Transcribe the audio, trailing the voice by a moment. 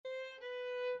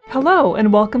Hello,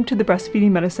 and welcome to the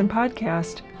Breastfeeding Medicine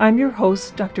Podcast. I'm your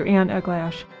host, Dr. Ann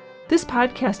Eglash. This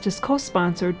podcast is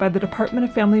co-sponsored by the Department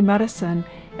of Family Medicine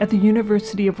at the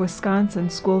University of Wisconsin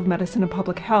School of Medicine and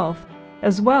Public Health,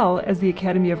 as well as the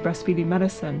Academy of Breastfeeding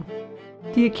Medicine.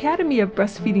 The Academy of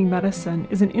Breastfeeding Medicine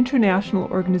is an international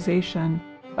organization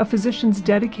of physicians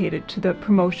dedicated to the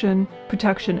promotion,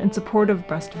 protection, and support of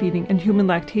breastfeeding and human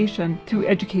lactation through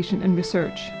education and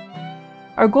research.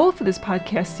 Our goal for this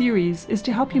podcast series is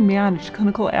to help you manage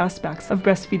clinical aspects of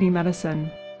breastfeeding medicine.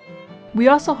 We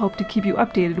also hope to keep you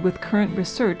updated with current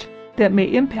research that may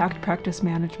impact practice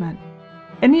management.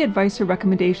 Any advice or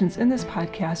recommendations in this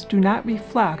podcast do not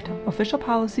reflect official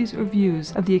policies or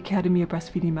views of the Academy of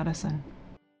Breastfeeding Medicine.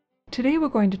 Today we're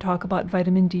going to talk about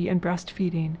vitamin D and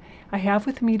breastfeeding. I have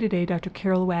with me today Dr.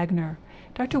 Carol Wagner.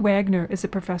 Dr. Wagner is a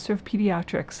professor of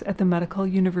pediatrics at the Medical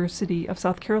University of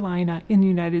South Carolina in the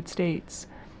United States.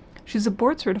 She's a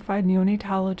board-certified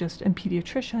neonatologist and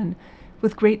pediatrician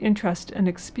with great interest and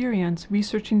experience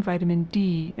researching vitamin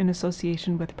D in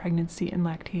association with pregnancy and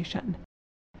lactation.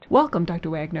 Welcome, Dr.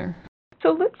 Wagner.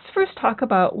 So let's first talk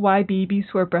about why babies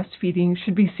who are breastfeeding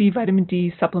should receive vitamin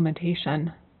D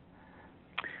supplementation.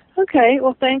 Okay,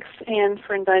 well, thanks, Anne,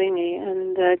 for inviting me.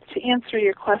 And to answer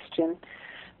your question,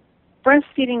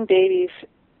 breastfeeding babies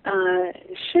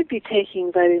should be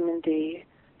taking vitamin D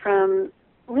from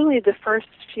really the first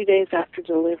few days after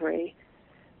delivery.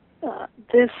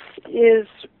 This is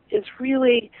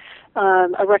really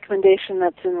a recommendation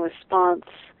that's in response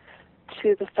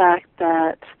to the fact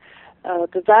that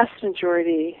the vast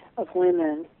majority of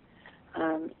women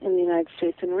in the United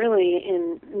States and really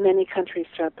in many countries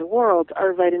throughout the world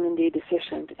are vitamin D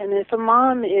deficient. And if a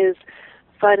mom is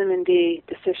vitamin D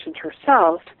deficient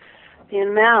herself, the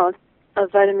amount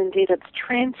of vitamin D that's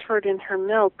transferred in her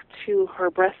milk to her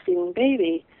breastfeeding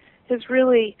baby is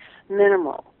really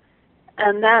minimal.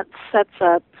 And that sets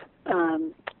up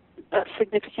a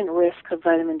significant risk of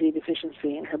vitamin D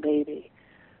deficiency in her baby.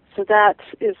 So that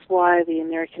is why the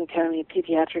American Academy of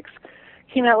Pediatrics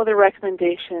came out with a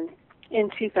recommendation in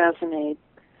 2008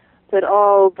 that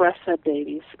all breastfed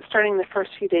babies, starting the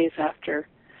first few days after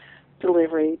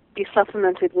delivery, be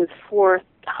supplemented with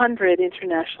 400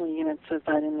 international units of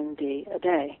vitamin D a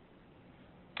day.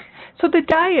 So the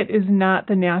diet is not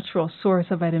the natural source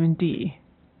of vitamin D.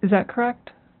 Is that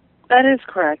correct? That is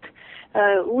correct.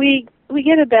 We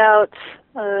get about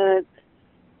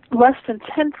less than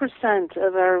 10%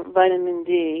 of our vitamin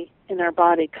D in our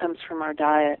body comes from our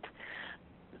diet.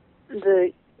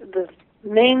 The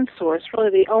main source, really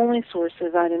the only source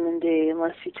of vitamin D,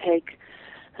 unless you take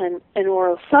an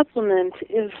oral supplement,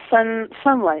 is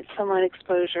sunlight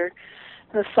exposure.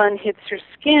 The sun hits your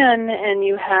skin and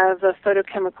you have a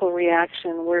photochemical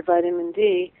reaction where vitamin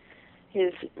D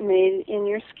is made in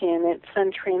your skin. It's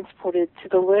then transported to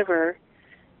the liver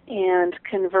and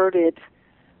converted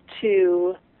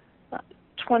to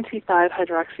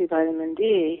 25-hydroxyvitamin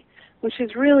D, which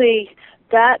is really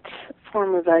that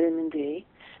form of vitamin D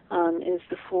is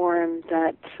the form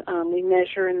that we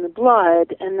measure in the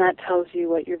blood, and that tells you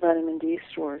what your vitamin D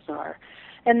stores are.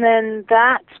 And then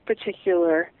that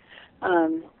particular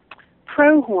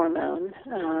prohormone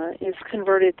is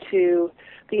converted to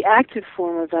the active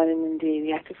form of vitamin D.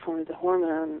 The active form of the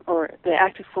hormone, or the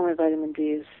active form of vitamin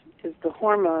D is the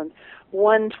hormone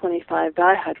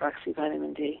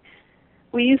 1,25-dihydroxyvitamin D.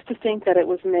 We used to think that it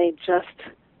was made just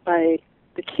by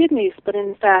the kidneys, but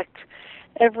in fact,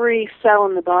 every cell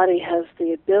in the body has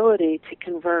the ability to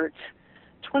convert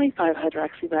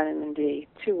 25-hydroxyvitamin D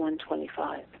to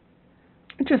 125.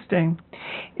 Interesting.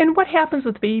 And what happens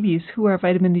with babies who are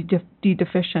vitamin D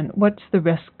deficient? What's the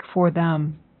risk for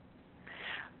them?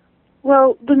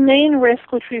 Well, the main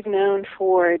risk, which we've known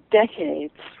for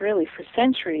decades, really for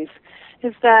centuries,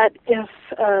 is that if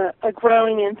a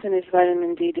growing infant is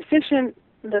vitamin D deficient,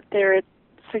 that they're at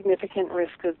significant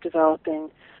risk of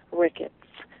developing rickets,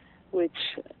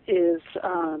 which is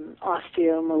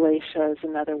osteomalacia is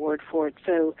another word for it.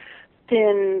 So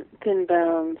thin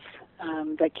bones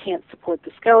that can't support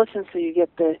the skeleton, so you get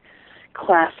the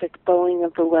classic bowing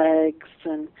of the legs,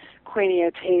 and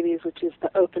craniotabes, which is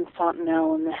the open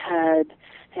fontanelle in the head,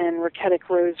 and rhaketic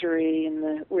rosary in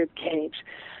the rib cage.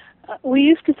 We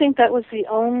used to think that was the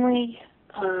only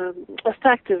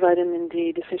effect of vitamin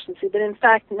D deficiency, but in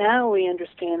fact now we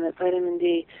understand that vitamin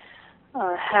D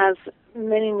has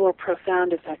many more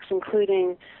profound effects,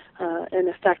 including an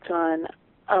effect on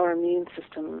our immune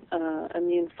system,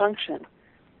 immune function.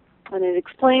 And it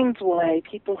explains why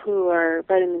people who are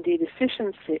vitamin D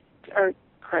deficiency, it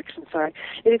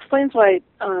explains why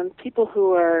people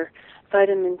who are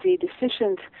vitamin D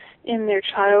deficient in their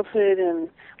childhood and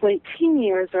late teen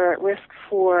years are at risk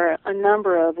for a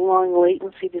number of long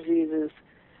latency diseases,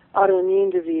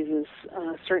 autoimmune diseases,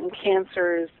 certain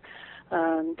cancers,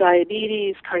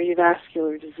 diabetes,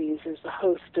 cardiovascular diseases, a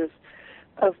host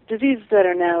of diseases that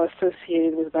are now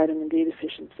associated with vitamin D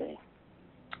deficiency.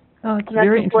 Oh, it's and that's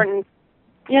very important.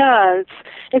 Yeah,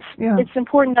 it's Yeah. it's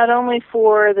important not only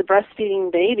for the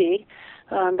breastfeeding baby,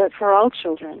 but for all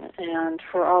children and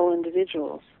for all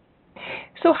individuals.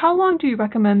 So how long do you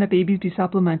recommend that babies be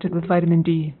supplemented with vitamin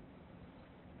D?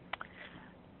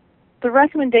 The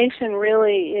recommendation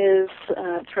really is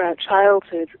throughout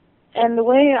childhood. And the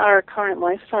way our current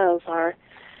lifestyles are,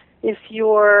 if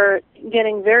you're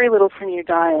getting very little from your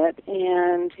diet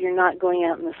and you're not going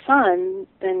out in the sun,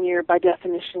 then you're by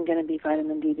definition going to be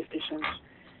vitamin D deficient.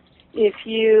 If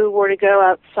you were to go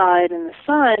outside in the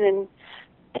sun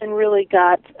and really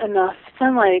got enough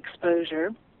sunlight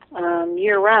exposure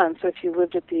year-round, so if you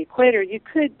lived at the equator, you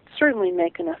could certainly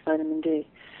make enough vitamin D.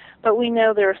 But we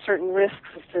know there are certain risks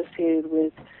associated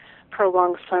with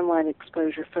prolonged sunlight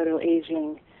exposure,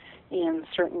 photoaging, and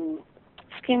certain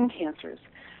skin cancers.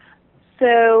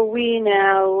 So we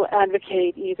now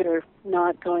advocate either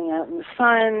not going out in the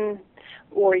sun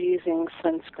or using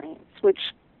sunscreens, which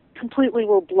completely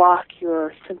will block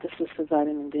your synthesis of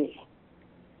vitamin D.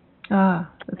 Ah,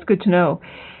 that's good to know.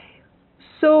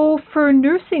 So for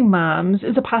nursing moms,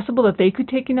 is it possible that they could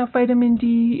take enough vitamin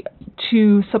D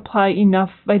to supply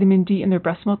enough vitamin D in their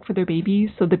breast milk for their babies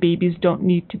so the babies don't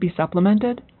need to be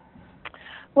supplemented?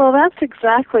 Well, that's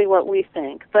exactly what we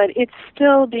think, but it's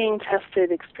still being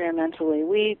tested experimentally.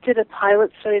 We did a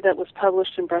pilot study that was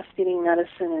published in Breastfeeding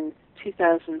Medicine in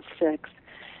 2006,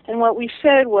 and what we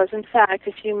showed was, in fact,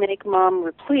 if you make mom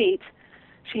replete,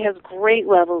 she has great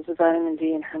levels of vitamin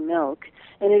D in her milk,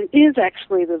 and it is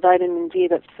actually the vitamin D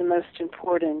that's the most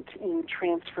important in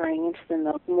transferring into the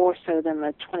milk, more so than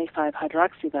the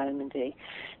 25-hydroxyvitamin D.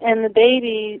 And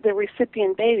the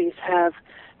recipient babies have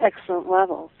excellent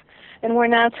levels. And we're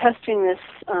now testing this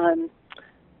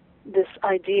this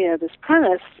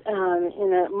premise,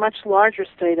 in a much larger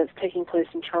study that's taking place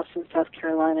in Charleston, South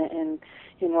Carolina, and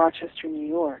in Rochester, New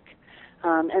York.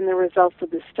 And the results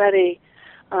of this study,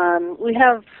 we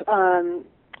have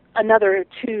another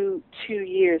two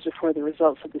years before the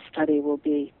results of the study will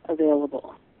be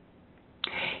available.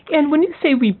 And when you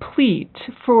say replete,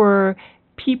 for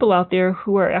people out there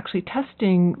who are actually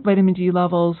testing vitamin D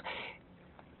levels,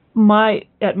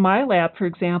 at my lab, for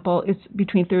example, it's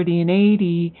between 30 and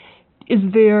 80. Is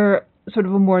there sort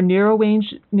of a more narrow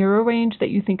range that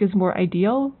you think is more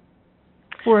ideal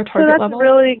for a target level?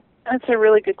 That's a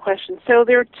really good question. So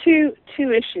there are two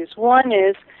issues. One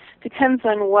is depends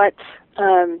on what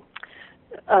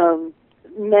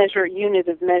unit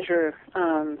of measure.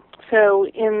 So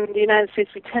in the United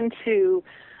States, we tend to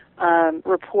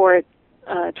report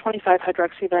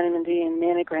 25-hydroxyvitamin D in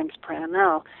nanograms per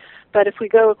ml. But if we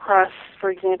go across, for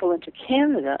example, into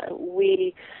Canada,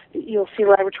 you'll see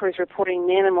laboratories reporting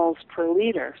nanomoles per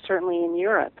liter, certainly in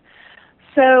Europe.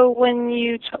 So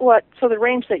so the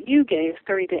range that you gave,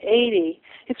 30 to 80,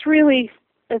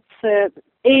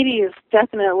 80 is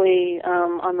definitely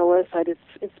on the low side.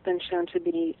 It's been shown to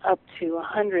be up to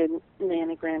 100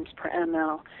 nanograms per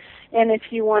ml. And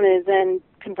if you want to then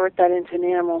convert that into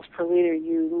nanomoles per liter,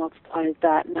 you multiply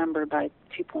that number by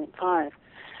 2.5.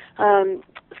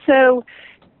 So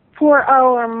for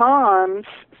our moms,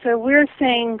 so we're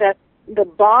saying that the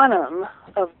bottom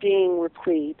of being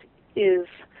replete is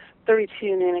 32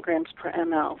 nanograms per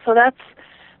ml. So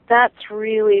that's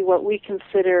really what we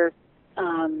consider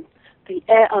on the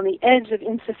edge of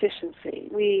insufficiency.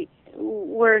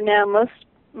 We're now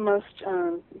most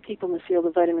people in the field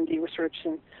of vitamin D research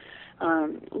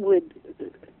would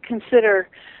consider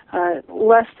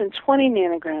less than 20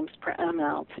 nanograms per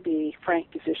ml to be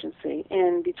frank deficiency,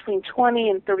 and between 20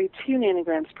 and 32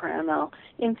 nanograms per ml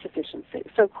insufficiency.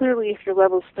 So clearly, if your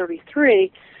level is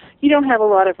 33, you don't have a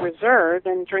lot of reserve,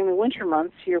 and during the winter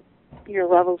months, your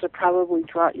levels are probably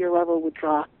your level would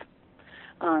drop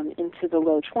into the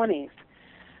low 20s.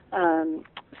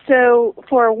 So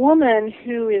for a woman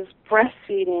who is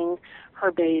breastfeeding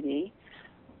her baby,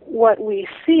 what we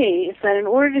see is that in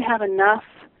order to have enough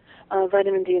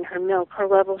vitamin D in her milk, her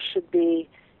levels should be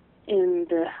in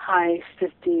the high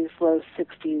 50s, low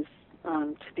 60s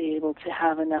to be able to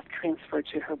have enough transfer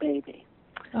to her baby.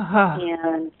 Uh-huh.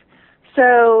 And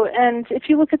if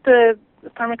you look at the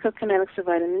pharmacokinetics of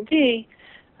vitamin D,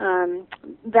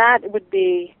 that would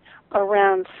be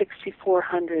around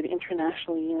 6,400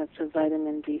 international units of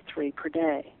vitamin D3 per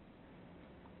day.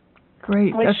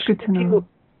 Great, that's good to know.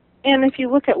 And if you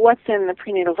look at what's in the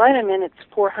prenatal vitamin, it's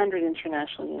 400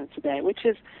 international units a day, which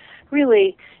is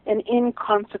really an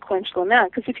inconsequential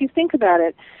amount. Because if you think about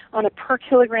it, on a per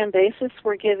kilogram basis,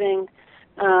 we're giving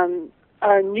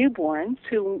our newborns,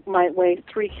 who might weigh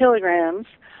 3 kilograms,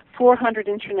 400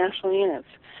 international units.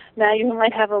 Now you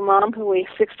might have a mom who weighs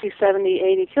 60, 70,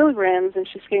 80 kilograms, and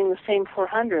she's getting the same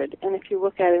 400. And if you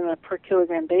look at it on a per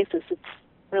kilogram basis, it's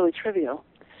really trivial.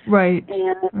 Right.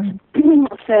 And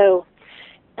so,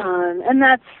 and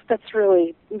that's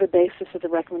really the basis of the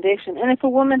recommendation. And if a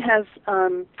woman has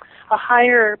a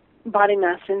higher body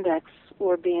mass index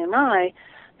or BMI,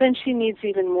 then she needs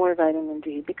even more vitamin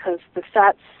D, because the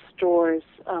fat stores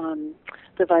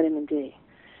the vitamin D,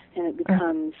 and it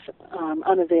becomes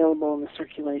unavailable in the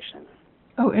circulation.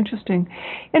 Oh, interesting.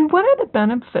 And what are the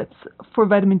benefits for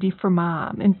vitamin D for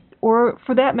mom, and or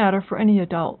for that matter, for any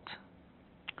adult?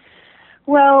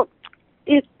 Well,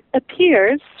 it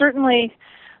appears, certainly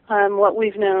what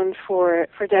we've known for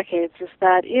decades, is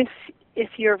that if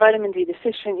you're vitamin D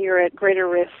deficient, you're at greater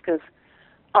risk of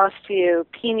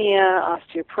osteopenia,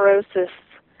 osteoporosis,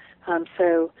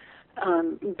 so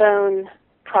bone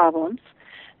problems.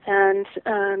 And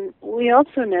we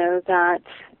also know that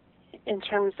in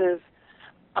terms of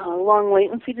long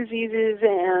latency diseases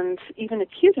and even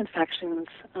acute infections,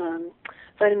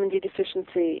 vitamin D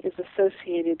deficiency is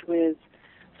associated with,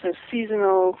 so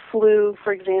seasonal flu,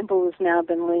 for example, has now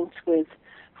been linked with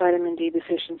vitamin D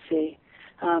deficiency,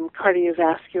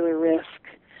 cardiovascular risk,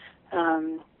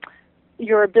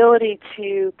 your ability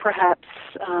to perhaps,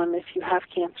 if you have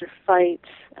cancer, fight,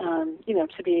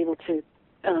 to be able to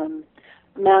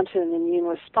mount an immune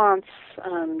response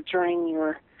during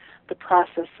the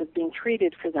process of being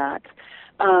treated for that.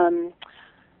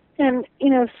 And,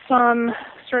 some,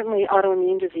 certainly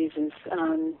autoimmune diseases.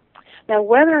 Now,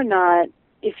 whether or not,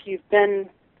 if you've been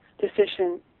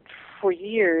deficient for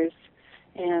years,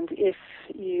 and if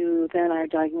you then are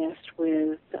diagnosed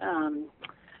with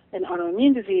an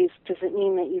autoimmune disease, does it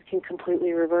mean that you can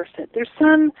completely reverse it? There's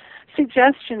some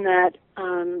suggestion that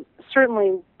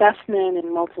certainly best known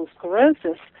in multiple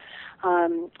sclerosis,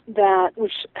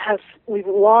 we've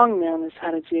long known has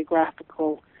had a geographic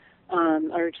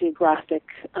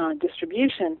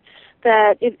distribution,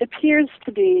 that it appears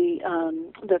to be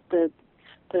that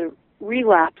the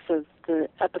relapse of the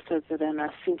episodes of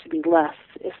MS seem to be less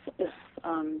if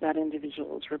that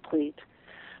individual is replete.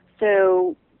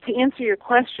 So, to answer your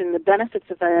question, the benefits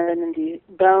of vitamin D: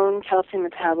 bone, calcium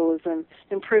metabolism,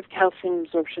 improved calcium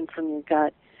absorption from your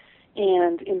gut,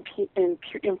 and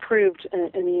improved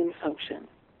immune function.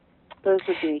 Those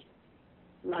would be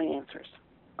my answers.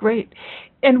 Great.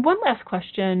 And one last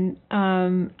question.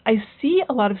 I see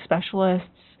a lot of specialists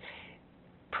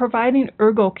providing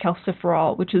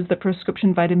ergocalciferol, which is the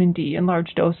prescription vitamin D in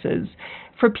large doses,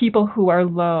 for people who are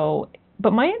low.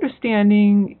 But my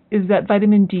understanding is that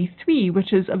vitamin D3,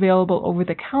 which is available over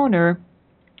the counter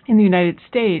in the United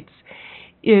States,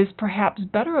 is perhaps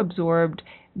better absorbed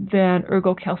than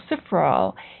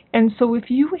ergocalciferol. And so if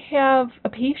you have a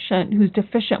patient who's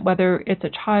deficient, whether it's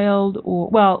a child or,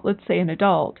 well, let's say an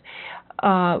adult,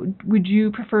 would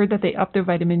you prefer that they up their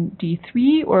vitamin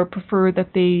D3 or prefer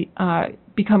that they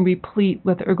become replete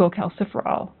with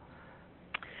ergocalciferol?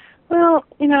 Well,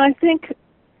 I think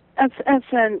that's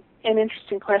an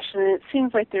interesting question. It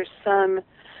seems like there's some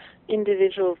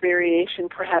individual variation.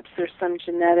 Perhaps there's some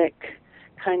genetic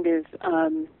kind of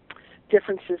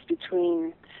differences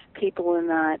between people in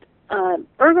that.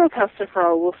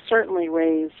 Ergocalciferol will certainly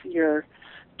raise your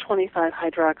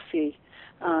 25-hydroxy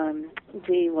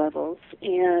D levels,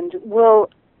 and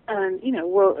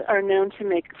are known to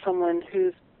make someone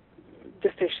who's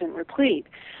deficient replete.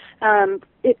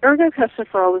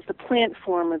 Ergocalciferol is the plant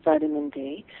form of vitamin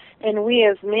D, and we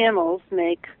as mammals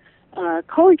make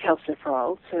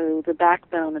cholecalciferol, so the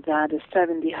backbone of that is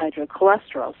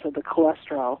 7-dehydrocholesterol, so the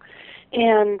cholesterol.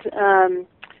 And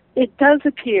it does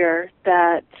appear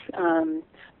that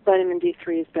vitamin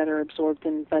D3 is better absorbed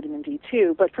than vitamin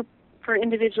D2, but for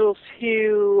individuals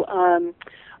who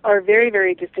are very,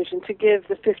 very deficient, to give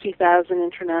the 50,000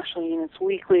 international units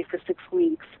weekly for 6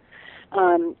 weeks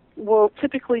will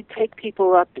typically take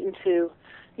people up into,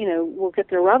 will get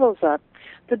their levels up.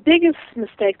 The biggest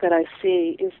mistake that I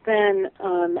see is then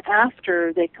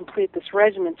after they complete this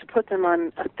regimen to put them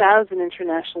on 1,000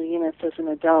 international units as an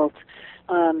adult,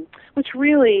 which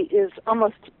really is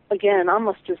almost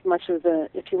as much as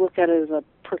if you look at it as a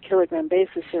per kilogram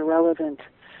basis, irrelevant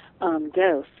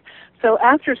dose. So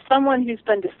after someone who's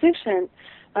been deficient,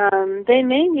 they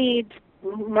may need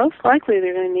most likely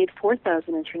they're going to need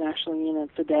 4,000 international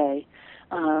units a day.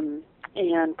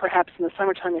 And perhaps in the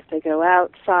summertime, if they go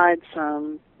outside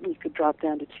some, you could drop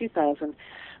down to 2,000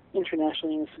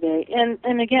 international units a day.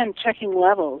 And again, checking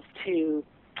levels to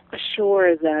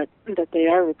assure that they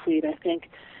are replete. I think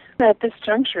at this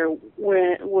juncture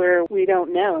where we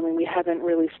don't know, I mean, we haven't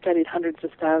really studied hundreds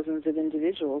of thousands of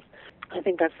individuals, I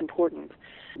think that's important.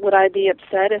 Would I be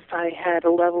upset if I had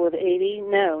a level of 80?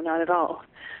 No, not at all.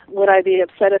 Would I be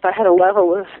upset if I had a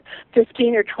level of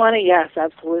 15 or 20? Yes,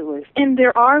 absolutely. And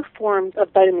there are forms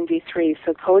of vitamin D3,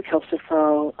 so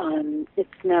cholecalciferol. It's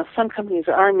now some companies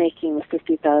are making the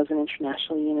 50,000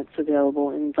 international units available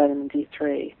in vitamin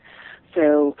D3.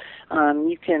 So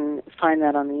you can find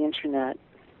that on the internet.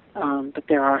 But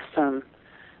there are some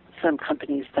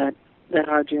companies that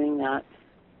are doing that.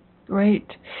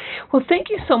 Great. Well, thank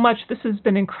you so much. This has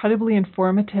been incredibly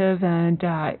informative and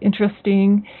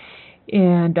interesting.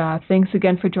 And thanks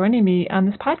again for joining me on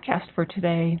this podcast for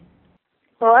today.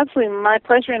 Well, absolutely. My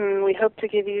pleasure, and we hope to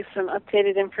give you some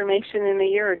updated information in a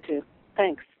year or two.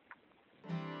 Thanks.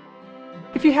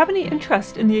 If you have any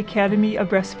interest in the Academy of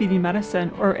Breastfeeding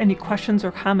Medicine or any questions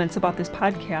or comments about this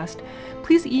podcast,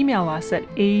 please email us at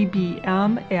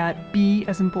abm@b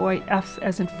as in boy, f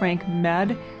as in Frank,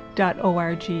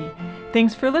 med.org.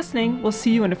 Thanks for listening. We'll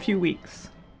see you in a few weeks.